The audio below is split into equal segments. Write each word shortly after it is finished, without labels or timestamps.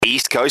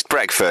East Coast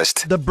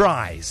Breakfast. The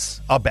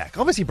Braais are back.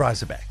 Obviously,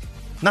 Braais are back.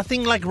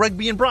 Nothing like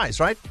rugby and Braais,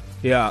 right?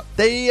 Yeah.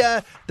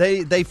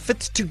 They fit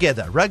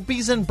together.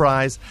 Rugbies and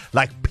Braais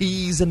like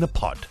peas in a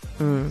pod.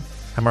 Am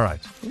I right?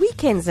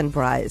 Weekends and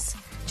braais.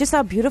 Just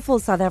our beautiful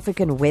South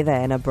African weather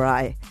and a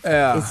braai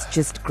is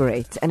just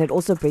great. And it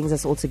also brings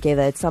us all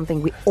together. It's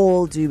something we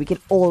all do. We can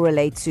all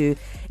relate to,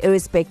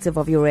 irrespective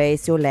of your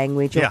race, your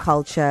language, your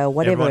culture,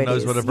 whatever Everyone it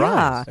knows is. what a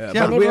braai is. Yeah.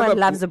 Yeah. And everyone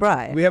loves a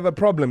braai. We have a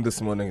problem this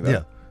morning, though.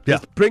 Yeah. This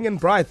Bring and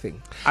Braai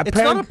thing. It's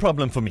not a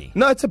problem for me.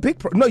 No, it's a big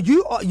problem. No,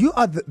 you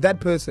are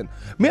that person.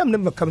 Me, I'm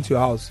never coming to your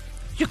house.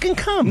 You can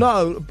come.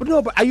 But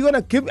are you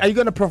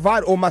gonna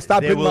provide, or must I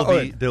bring my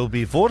own? There will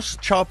be wurst,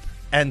 chop,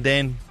 and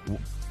then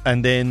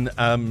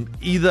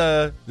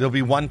either there'll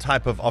be one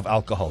type of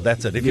alcohol.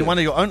 That's it. If you want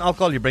your own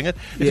alcohol, you bring it.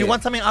 If you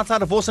want something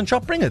outside of wurst and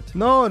chop, bring it.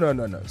 No.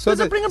 So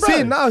Bring and see,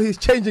 Braai. now he's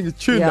changing his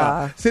tune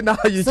now. See, now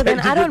you're So changing then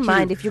I don't your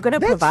mind. tune. If you're going to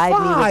That's provide me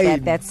with fine.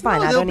 that, that's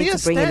fine. No, I don't need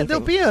to bring anything.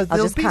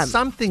 There'll be come.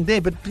 something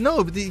there, but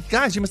no,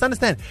 guys, you must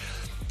understand.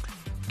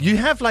 You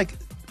have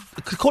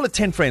call it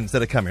 10 friends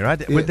that are coming,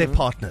 right? With their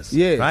partners,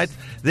 Yes. right?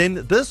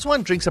 Then this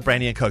one drinks a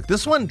brandy and coke.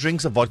 This one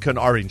drinks a vodka and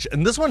orange,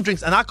 and this one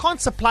drinks. And I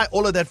can't supply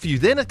all of that for you.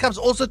 Then it comes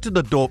also to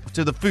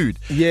the food.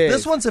 Yes.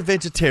 This one's a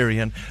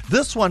vegetarian.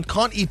 This one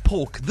can't eat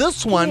pork.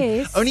 This one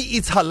only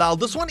eats halal.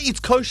 This one eats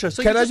kosher.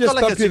 So Can you I just just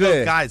got like stop you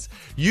there? guys.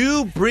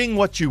 You bring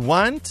what you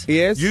want.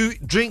 Yes. You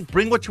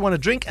bring what you want to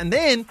drink, and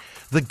then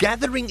the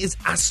gathering is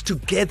us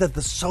together.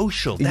 The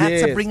social.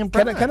 That's a bring and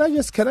Braai.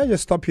 Can I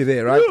just stop you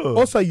there, right? Yeah.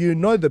 Also, you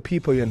know the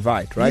people you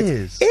invite, right?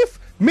 Yes. If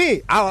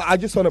me, I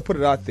just want to put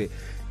it out there.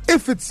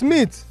 If it's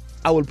meat,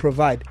 I will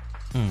provide.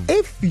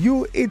 If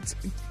you eat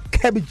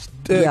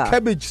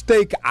cabbage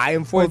steak, I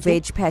am for Or it.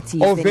 veg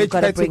patties, Or then veg you've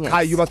gotta patty, bring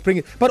it. you must bring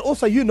it. But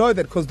also, you know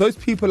that because those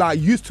people are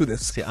used to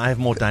this. See, I have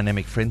more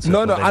dynamic friends.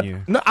 No, than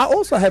you. I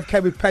also have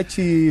cabbage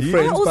patty I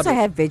friends. also but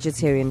have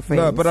vegetarian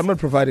friends. no, but I'm not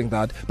providing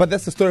that. But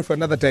that's the story for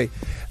another day.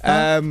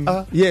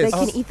 Yes. They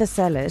can eat the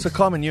salad. So,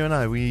 Carmen, you and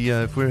I,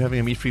 if we're having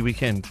a meat-free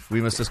weekend,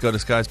 we must just go to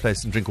Sky's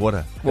place and drink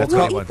water. Well, That's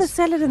what he We'll eat wants. the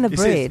salad and the He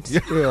bread.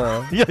 says-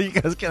 Yeah. yeah, you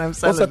guys can have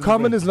salad. Also,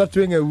 Carmen is not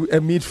doing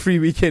a meat-free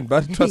weekend,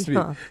 but trust me.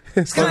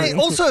 Yeah. Sky,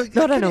 also,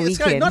 Not on a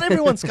Sky, weekend. not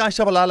everyone's Sky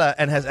Shabalala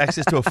and has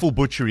access to a full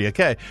butchery,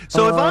 okay?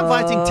 So if I'm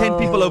inviting 10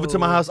 people over to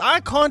my house, I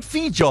can't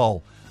feed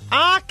y'all.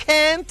 I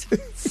can't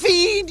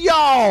feed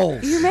y'all.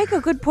 You make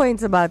a good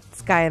point about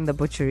Sky and the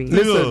butchery.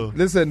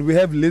 Listen, we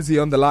have Lizzie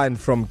on the line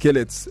from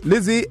Gillets.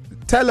 Lizzie,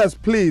 tell us,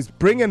 please,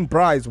 Bring and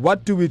Braai,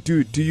 what do we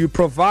do? Do you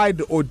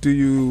provide or do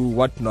you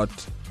what not?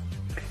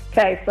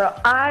 Okay, so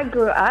I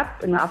grew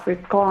up in an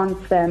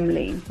Afrikaans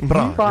family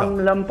Braai, from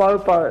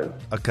Limpopo.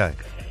 Okay.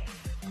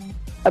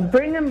 A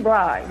Bring and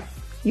Braai.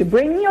 You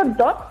bring your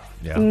dot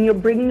and you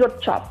bring your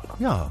chop.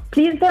 Yeah.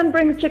 Please don't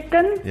bring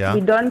chicken. Yeah.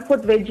 We don't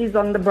put veggies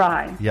on the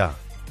braai. Yeah.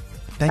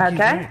 Thank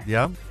Okay. you.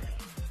 Yeah.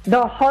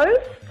 The host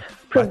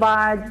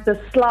provides the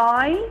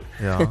sly,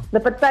 Yeah. the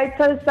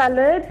potato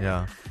salad,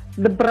 Yeah.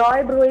 the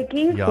braai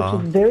broodjies, Yeah.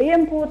 which is very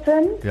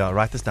important, Yeah.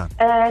 Write this down.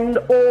 and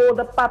all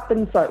the pap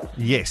and sauce.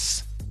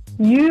 Yes.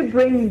 You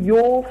bring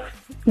your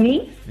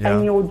meat Yeah.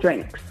 and your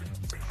drinks.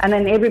 And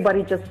then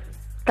everybody just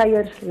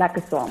kuier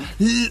lekker saam.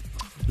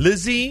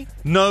 Lizzie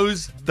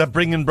knows the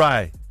Bring and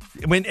Braai.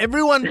 When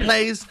everyone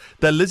plays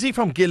the Lizzie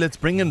from Gillet's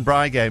Bring and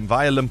Braai game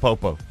via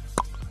Limpopo,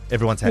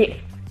 everyone's happy.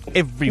 Yes.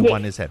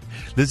 Everyone Yes. is happy.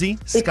 Lizzie,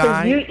 Because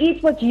Sky. you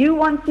eat what you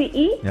want to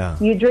eat. Yeah.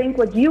 You drink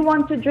what you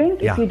want to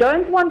drink. Yeah. If you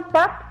don't want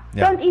pap,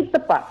 Yeah. don't eat the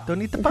pap.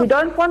 Don't eat the If pap. you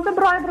don't want the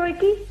braai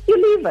broodjie, you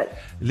leave it.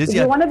 Lizzie,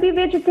 if you want to be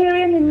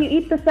vegetarian and you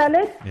eat the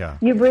salad, Yeah.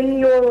 you bring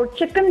your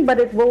chicken, but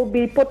it will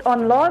be put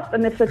on last.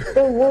 And if it's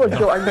still raw, it's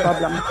your own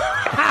problem.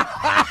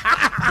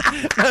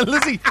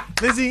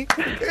 Lizzie,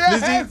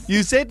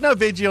 you said no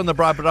veggie on the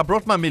braai, but I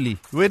brought my millie.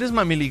 Where does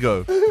my millie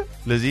go?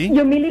 Lizzie?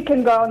 Your millie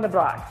can go on the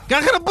braai.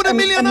 I'm going to put a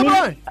millie on the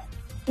braai.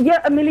 Yeah,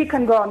 a millie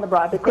can go on the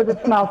braai because it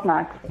smells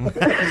nice.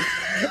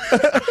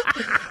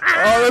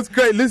 Oh, that's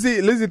great.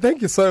 Lizzie,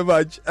 thank you so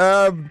much. It's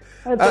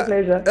a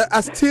pleasure.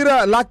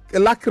 Astira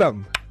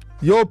Lakram,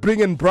 your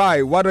Bring and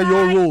Braai, what are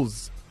your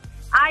rules?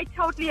 I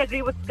totally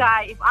agree with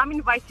Sky. If I'm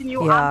inviting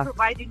you, Yeah. I'm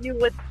providing you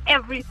with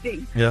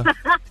everything. Yeah.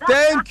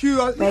 Thank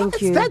you.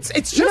 Thank you. It's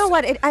just, You know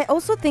what? I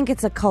also think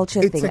it's a culture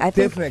it's thing. a I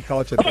think definite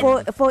culture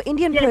thing. for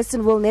Indian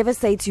person, will never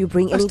say to you,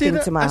 bring anything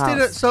to my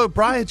house. So,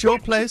 Braai, it's your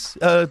place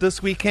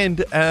this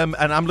weekend, and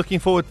I'm looking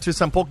forward to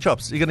some pork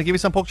chops. You going to give me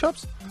some pork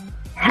chops?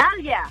 Hell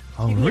yeah.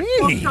 Oh, you get really?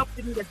 pork chops,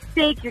 you can get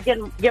steak, you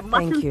can get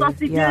mutton Thank you.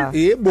 sausages. Yeah.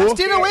 Yeah, boy.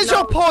 Astira, where's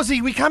your pausey?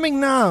 We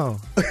coming now.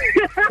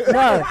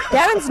 No,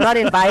 Darren's not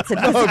invited.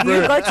 Because if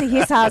you go to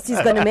his house,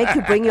 he's going to make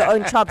you bring your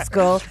own chops,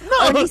 girl.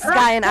 Only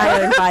Sky and I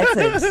are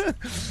invited.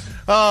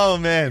 Oh,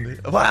 man.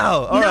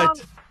 Wow. All right.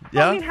 So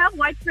Yeah? we have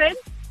white friends,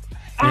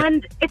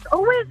 and it's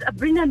always a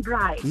Bring and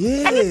Braai.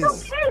 Yes. And it's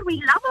okay.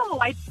 We love our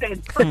white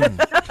friends.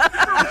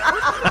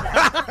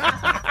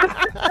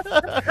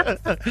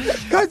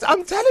 Guys,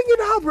 I'm telling you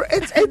now, bro.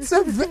 It's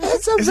a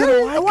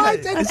very white.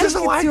 Is this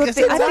a white? I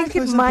think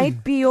it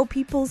might be your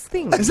people's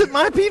thing. Is it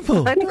my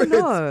people? I don't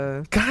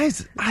know.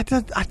 Guys, I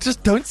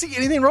just don't see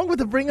anything wrong with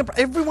the Bring and Braai.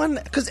 Everyone,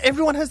 because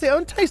everyone has their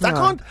own taste.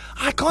 No.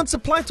 I can't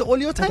supply to all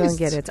your tastes. I don't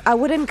get it. I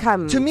wouldn't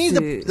come To me,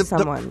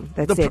 someone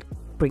that said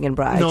Bring and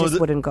Braai. I just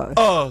wouldn't go.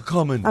 Oh,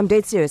 common. I'm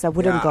dead serious. I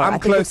wouldn't go. I'm I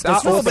think close.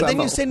 it's No, but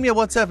then you send me a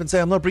WhatsApp and say,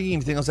 I'm not bringing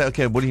anything. I'll say,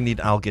 okay, what do you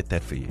need? I'll get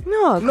that for you.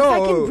 No,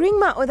 I can bring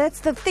my. Oh, that's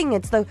the thing.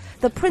 It's the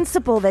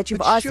principle that you've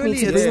But asked me surely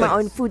to it's bring my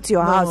like- own food to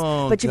your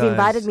house, but you've guys.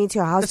 invited me to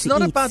your house It's to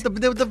not eat. about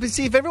the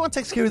see, if everyone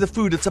takes care of the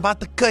food, it's about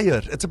the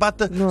care. It's about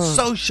the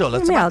social.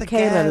 It's Me, about I'll the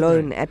care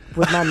gathering. alone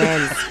with my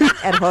man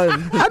at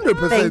home.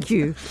 100%. Thank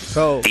you.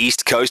 So.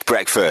 East Coast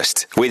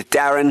Breakfast with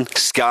Darren,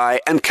 Sky,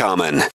 and Carmen.